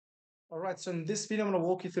All right, so in this video, I'm going to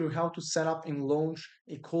walk you through how to set up and launch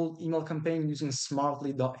a cold email campaign using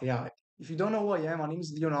Smartlead.ai. If you don't know who I am, my name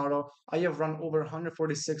is Leonardo. I have run over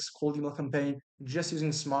 146 cold email campaign just using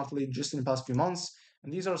Smartlead just in the past few months.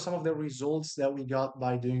 And these are some of the results that we got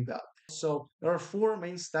by doing that. So there are four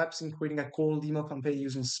main steps in creating a cold email campaign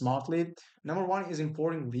using Smartlead. Number one is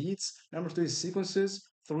importing leads. Number two is sequences.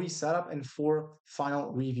 Three, setup, and four,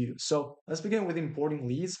 final review. So let's begin with importing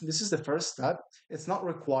leads. This is the first step. It's not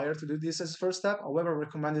required to do this as first step. However,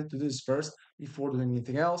 recommended to do this first before doing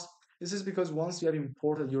anything else. This is because once you have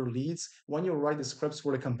imported your leads, when you write the scripts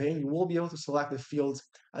for the campaign, you will be able to select the fields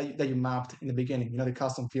that you mapped in the beginning, the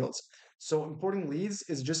custom fields. So importing leads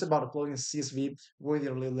is just about uploading a CSV with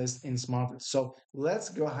your lead list in Smartlead. So let's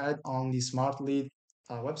go ahead on the Smartlead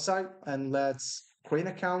website and let's create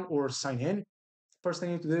an account or sign in. First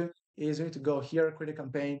thing you need to do is you need to go here, create a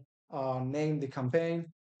campaign, name the campaign,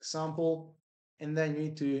 example, and then you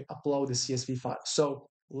need to upload the CSV file. So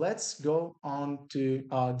let's go on to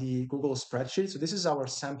the Google spreadsheet. So this is our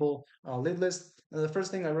sample lead list. And the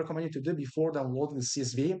first thing I recommend you to do before downloading the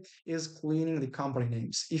CSV is cleaning the company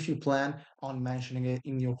names if you plan on mentioning it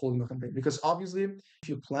in your cold email campaign. Because obviously, if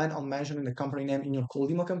you plan on mentioning the company name in your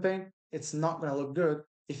cold email campaign, it's not going to look good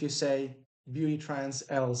if you say Beauty Trends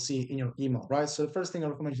LLC in your email, right? So the first thing I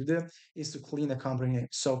recommend you to do is to clean the company name.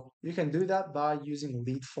 So you can do that by using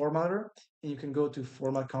lead formatter, and you can go to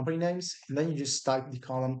format company names, and then you just type the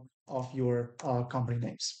column of your company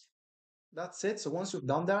names. That's it. So once you've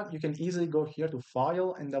done that, you can easily go here to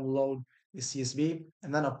File and download the CSV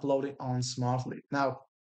and then upload it on Smartlead. Now,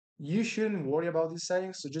 you shouldn't worry about these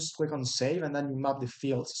settings. So just click on Save and then you map the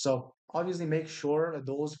fields. So obviously make sure that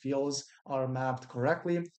those fields are mapped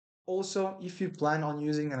correctly. Also, if you plan on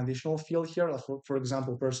using an additional field here, like for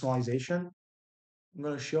example, personalization, I'm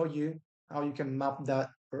going to show you how you can map that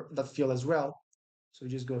field as well. So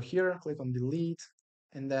just go here, click on Delete,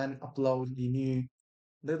 and then upload the new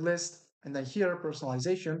lead list. And then here,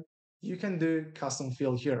 personalization, you can do custom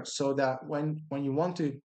field here so that when you want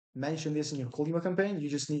to mention this in your cold email campaign, you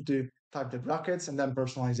just need to type the brackets and then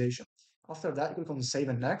personalization. After that, you click on Save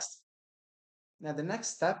and Next. Now, the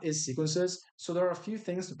next step is sequences. So there are a few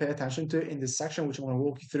things to pay attention to in this section, which I'm going to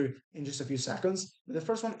walk you through in just a few seconds. But the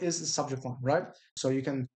first one is the subject line, right? So you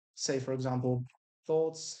can say, for example,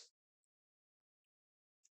 thoughts,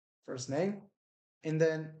 first name. And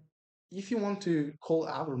then if you want to call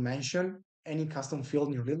out or mention any custom field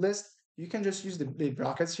in your lead list, you can just use the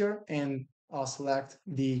brackets here and select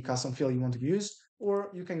the custom field you want to use, or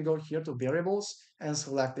you can go here to variables and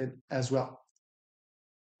select it as well.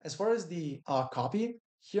 As far as the copy,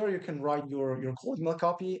 here you can write your cold email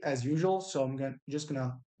copy as usual. So just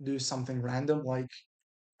gonna do something random like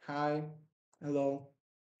hi, hello,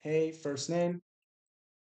 hey, first name,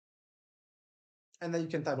 and then you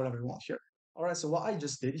can type whatever you want here. All right, so what I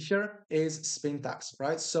just did here is spin tags,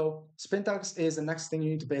 right? So spin tags is the next thing you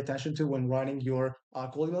need to pay attention to when writing your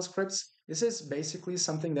cold email scripts. This is basically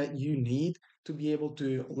something that you need to be able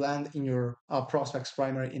to land in your prospect's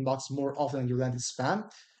primary inbox more often than you land in spam.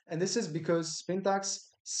 And this is because spin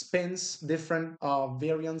tags spins different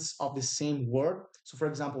variants of the same word. So for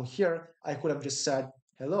example, here, I could have just said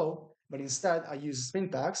hello, but instead I use spin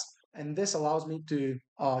tags, and this allows me to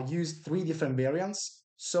use three different variants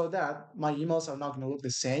so that my emails are not going to look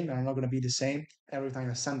the same and are not going to be the same every time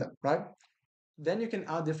I send them, right? Then you can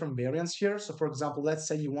add different variants here. So for example, let's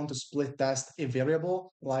say you want to split test a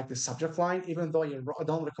variable like the subject line, even though I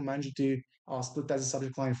don't recommend you to split test the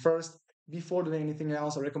subject line first. Before doing anything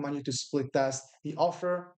else, I recommend you to split test the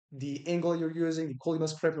offer, the angle you're using, the cold email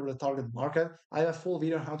script, or the target market. I have a full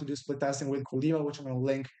video on how to do split testing with cold email, which I'm going to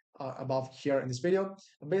link above here in this video.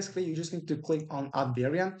 But basically, you just need to click on add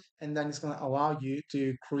variant, and then it's going to allow you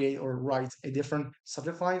to create or write a different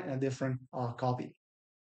subject line and a different copy.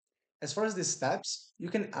 As far as the steps, you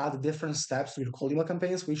can add different steps to your cold email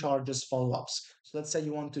campaigns, which are just follow-ups. So let's say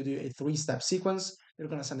you want to do a three-step sequence. You're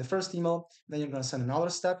going to send the first email, then you're going to send another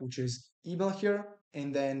step, which is email here,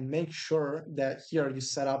 and then make sure that here you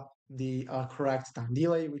set up the correct time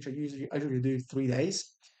delay, which I usually do 3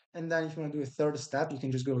 days. And then if you want to do a third step, you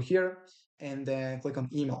can just go here and then click on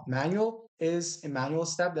email. Manual is a manual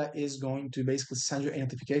step that is going to basically send you a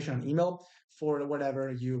notification on email for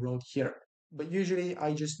whatever you wrote here. But usually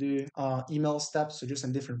I just do email steps, so just a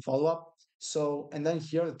different follow-up. So, and then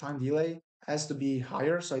here the time delay has to be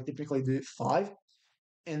higher. So I typically do 5.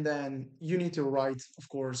 And then you need to write, of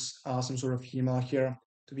course, some sort of email here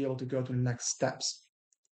to be able to go to the next steps.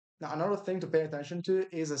 Now, another thing to pay attention to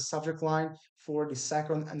is a subject line for the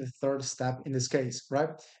second and the third step in this case, right?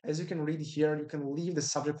 As you can read here, you can leave the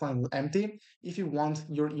subject line empty if you want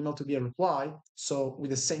your email to be a reply. So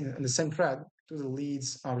with the same in the same thread to the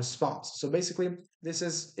leads response. So basically, this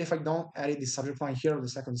is if I don't edit the subject line here or the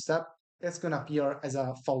second step, it's going to appear as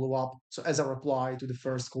a follow up, so as a reply to the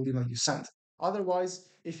first cold email you sent.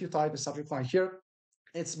 Otherwise, if you type a subject line here,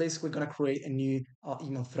 it's basically going to create a new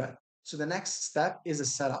email thread. So the next step is a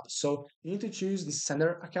setup. So you need to choose the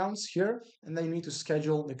sender accounts here, and then you need to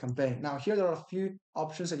schedule the campaign. Now here there are a few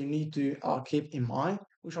options that you need to keep in mind,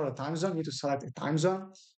 which are the time zone. You need to select a time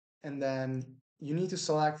zone, and then you need to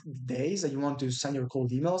select the days that you want to send your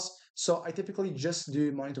cold emails. So I typically just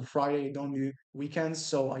do Monday to Friday. I don't do weekends.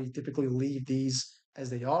 So I typically leave these as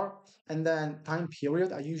they are. And then time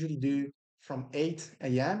period, I usually do from 8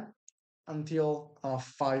 a.m until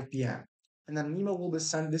 5 p.m. And then an email will be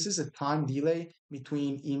sent. This is a time delay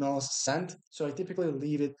between emails sent. So I typically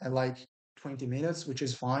leave it at like 20 minutes, which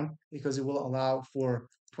is fine because it will allow for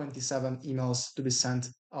 27 emails to be sent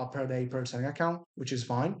per day per setting account, which is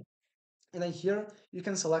fine. And then here you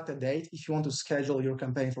can select a date if you want to schedule your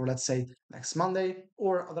campaign for, let's say, next Monday,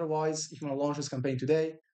 or otherwise, if you want to launch this campaign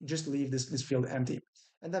today, just leave this field empty.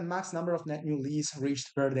 And then max number of net new leads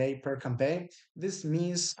reached per day per campaign. This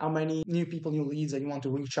means how many new people, new leads that you want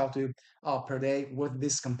to reach out to per day with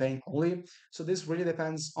this campaign only. So this really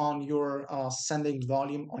depends on your sending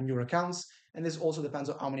volume on your accounts. And this also depends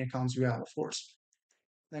on how many accounts you have, of course.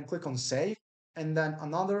 Then click on save. And then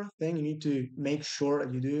another thing you need to make sure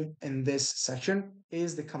that you do in this section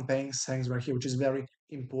is the campaign settings right here, which is very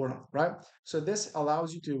important, right? So this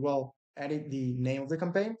allows you to, well, edit the name of the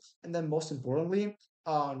campaign. And then most importantly,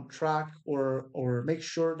 track or make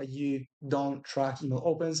sure that you don't track email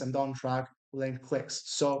opens and don't track link clicks.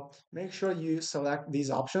 So make sure you select these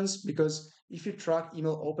options because if you track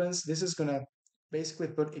email opens, this is gonna basically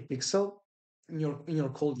put a pixel in your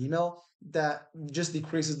cold email that just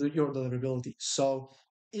decreases your deliverability. So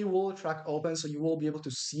it will track open, so you will be able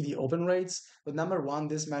to see the open rates. But number one,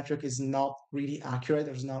 this metric is not really accurate.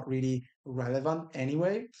 It's not really relevant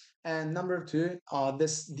anyway. And number two,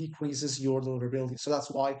 this decreases your deliverability. So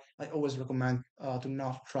that's why I always recommend to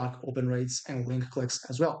not track open rates and link clicks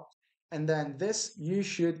as well. And then this, you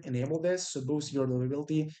should enable this, so boost your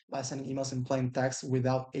deliverability by sending emails in plain text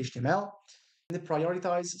without HTML. The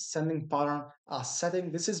prioritize sending pattern setting.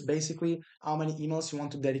 This is basically how many emails you want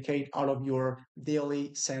to dedicate out of your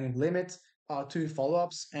daily sending limit to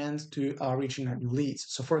follow-ups and to reaching out new leads.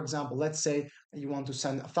 So for example, let's say you want to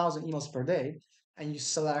send 1,000 emails per day and you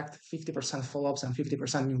select 50% follow-ups and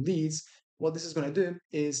 50% new leads. What this is going to do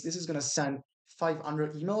is this is going to send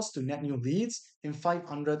 500 emails to net new leads and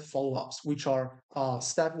 500 follow-ups, which are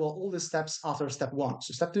all the steps after step one.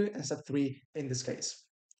 So step two and step three in this case.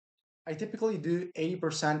 I typically do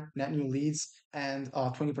 80% net new leads and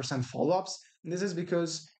 20% follow-ups. And this is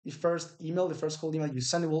because the first cold email you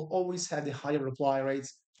send, it will always have the higher reply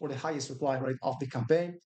rates or the highest reply rate of the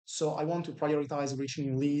campaign. So I want to prioritize reaching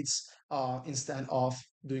new leads instead of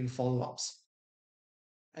doing follow-ups.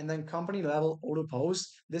 And then company level auto post.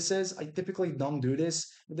 This is, I typically don't do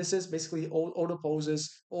this. This is basically auto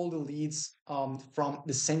poses all the leads from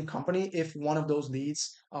the same company if one of those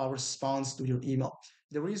leads responds to your email.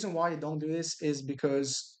 The reason why I don't do this is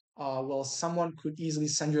because, well, someone could easily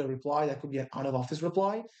send you a reply that could be an out of office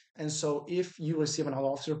reply. And so if you receive an out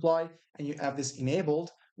of office reply and you have this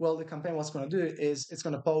enabled, well, the campaign what's going to do is it's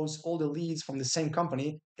going to pose all the leads from the same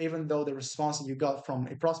company, even though the response that you got from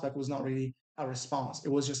a prospect was not really a response. It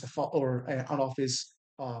was just or an out-of-office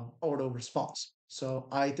auto response. So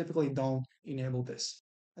I typically don't enable this.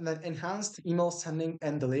 And then enhanced email sending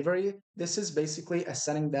and delivery. This is basically a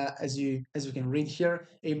setting that, as you can read here,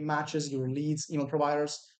 it matches your leads email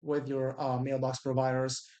providers with your mailbox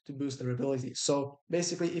providers to boost their ability. So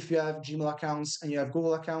basically, if you have Gmail accounts and you have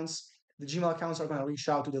Google accounts, the Gmail accounts are going to reach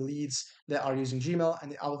out to the leads that are using Gmail,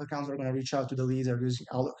 and the Outlook accounts are going to reach out to the leads that are using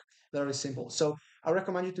Outlook. Very simple. So I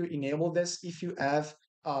recommend you to enable this if you have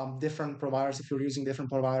different providers, if you're using different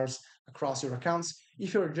providers across your accounts.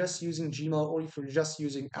 If you're just using Gmail or if you're just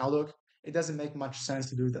using Outlook, it doesn't make much sense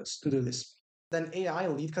to do this. Then AI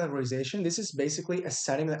lead categorization. This is basically a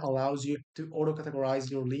setting that allows you to auto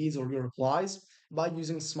categorize your leads or your replies by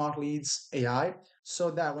using Smartlead.ai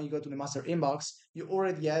so that when you go to the master inbox, you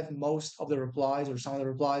already have most of the replies or some of the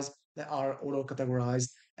replies that are auto categorized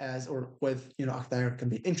as or with there can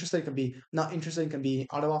be interested, can be not interested, can be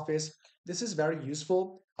out of office. This is very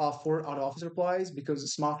useful for out of office replies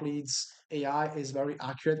because Smart Leads AI is very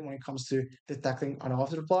accurate when it comes to detecting out of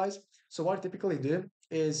office replies. So what I typically do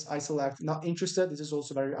is I select not interested. This is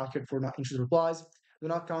also very accurate for not interested replies. do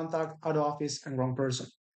not contact, out of office, and wrong person.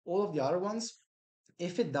 All of the other ones,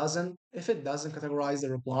 if it doesn't categorize the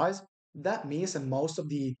replies, that means that most of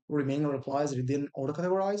the remaining replies that it didn't auto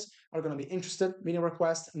categorize are going to be interested, meeting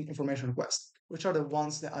requests, and information requests, which are the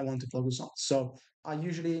ones that I want to focus on. So I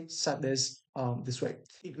usually set this way.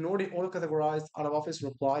 Ignore the auto categorized out of office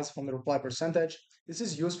replies from the reply percentage. This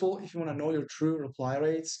is useful if you want to know your true reply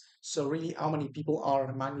rates. So really how many people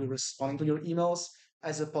are manually responding to your emails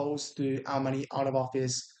as opposed to how many out of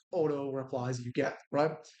office auto replies you get,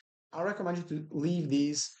 right? I recommend you to leave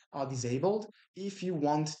these disabled if you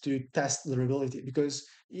want to test deliverability. Because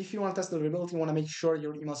if you want to test deliverability, you want to make sure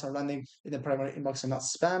your emails are landing in the primary inbox and not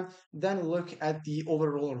spam. Then look at the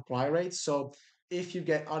overall reply rate. So if you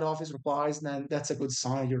get out of office replies, then that's a good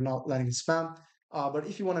sign you're not landing in spam. But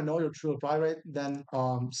if you want to know your true reply rate, then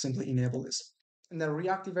simply enable this. And then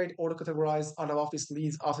reactivate auto-categorized out-of-office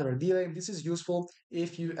leads after a delay. This is useful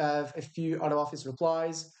if you have a few out-of-office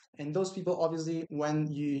replies, and those people, obviously, when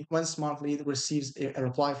Smart Lead receives a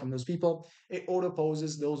reply from those people, it auto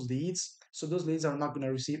poses those leads. So those leads are not going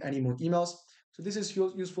to receive any more emails. So this is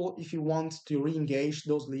useful if you want to re-engage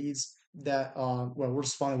those leads that were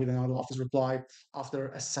responding with an out of office reply after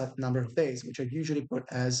a set number of days, which I usually put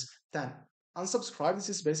as 10. Unsubscribe, this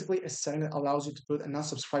is basically a setting that allows you to put an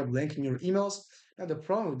unsubscribe link in your emails. Now, the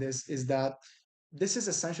problem with this is that this is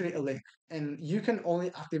essentially a link, and you can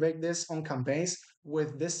only activate this on campaigns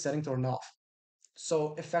with this setting turned off.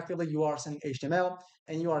 So effectively, you are sending HTML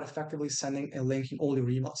and you are effectively sending a link in all your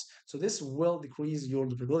emails. So this will decrease your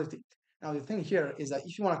deliverability. Now, the thing here is that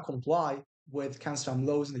if you want to comply with CAN-SPAM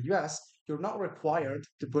laws in the US, you're not required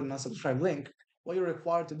to put an unsubscribe link. What you're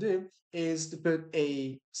required to do is to put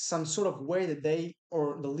some sort of way that they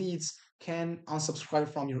or the leads can unsubscribe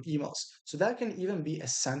from your emails. So that can even be a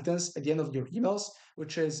sentence at the end of your emails,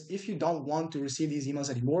 which is if you don't want to receive these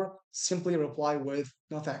emails anymore, simply reply with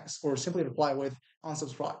no thanks, or simply reply with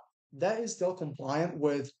unsubscribe. That is still compliant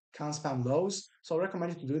with CAN-SPAM laws, so I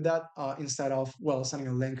recommend you to do that instead of, well, sending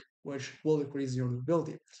a link, which will decrease your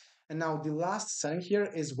ability. And now the last setting here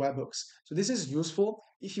is webhooks. So this is useful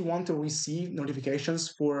if you want to receive notifications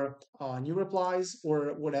for new replies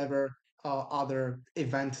or whatever other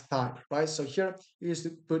event type, right? So here you just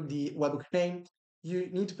put the webhook name. You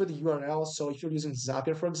need to put the URL. So if you're using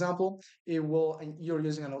Zapier, for example, and you're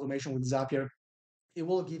using an automation with Zapier, it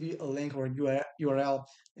will give you a link or a URL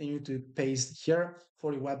and you need to paste here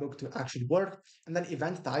for the webhook to actually work. And then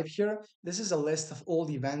event type here, this is a list of all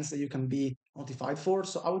the events that you can be notified for.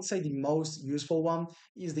 So I would say the most useful one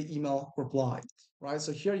is the email reply, right?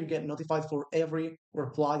 So here you get notified for every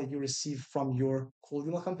reply that you receive from your cold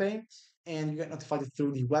email campaign, and you get notified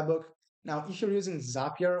through the webhook. Now, if you're using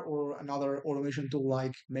Zapier or another automation tool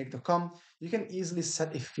like Make.com, you can easily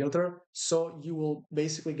set a filter so you will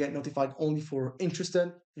basically get notified only for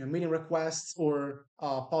interested, meeting requests or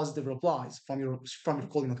positive replies from your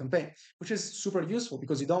cold email campaign, which is super useful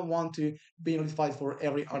because you don't want to be notified for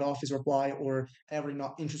every out of office reply or every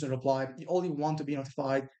not interested reply. You only want to be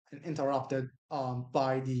notified and interrupted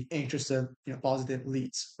by the interested, positive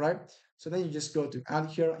leads, right? So then you just go to add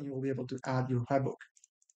here and you will be able to add your webhook.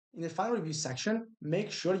 In the final review section,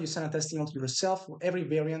 make sure you send a test email to yourself for every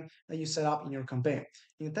variant that you set up in your campaign.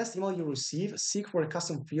 In the test email you receive, seek for the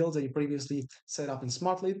custom fields that you previously set up in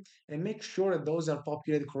Smartlead and make sure that those are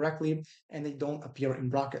populated correctly and they don't appear in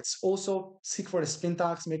brackets. Also, seek for the spin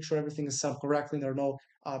tags, make sure everything is set up correctly and there are no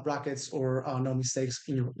brackets or no mistakes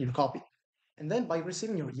in your copy. And then by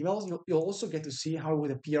receiving your emails, you'll also get to see how it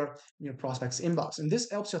would appear in your prospect's inbox. And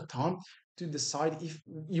this helps you a ton to decide if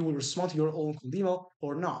you will respond to your own cold email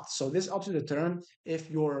or not. So this helps you determine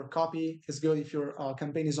if your copy is good, if your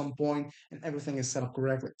campaign is on point, and everything is set up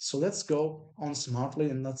correctly. So let's go on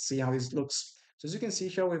Smartly and let's see how this looks. So as you can see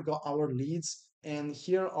here, we've got our leads, and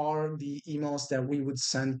here are the emails that we would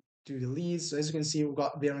send to the leads. So as you can see, we've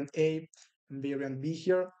got variant A and variant B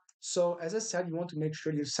here. So as I said, you want to make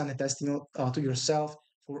sure you send a test email to yourself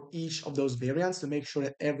for each of those variants to make sure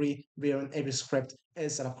that every variant, every script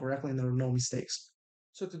is set up correctly and there are no mistakes.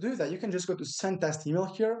 So to do that, you can just go to send test email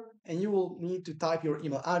here and you will need to type your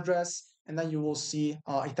email address and then you will see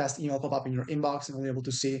a test email pop up in your inbox and you'll be able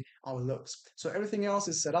to see how it looks. So everything else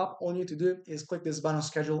is set up. All you need to do is click this button,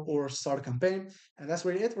 schedule or start a campaign. And that's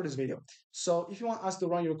really it for this video. So if you want us to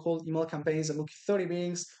run your cold email campaigns and book 30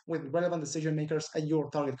 meetings with relevant decision makers at your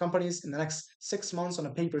target companies in the next 6 months on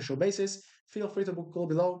a pay-per-show basis, feel free to book call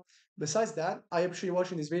below. Besides that, I appreciate you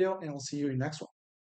watching this video and I'll see you in the next one.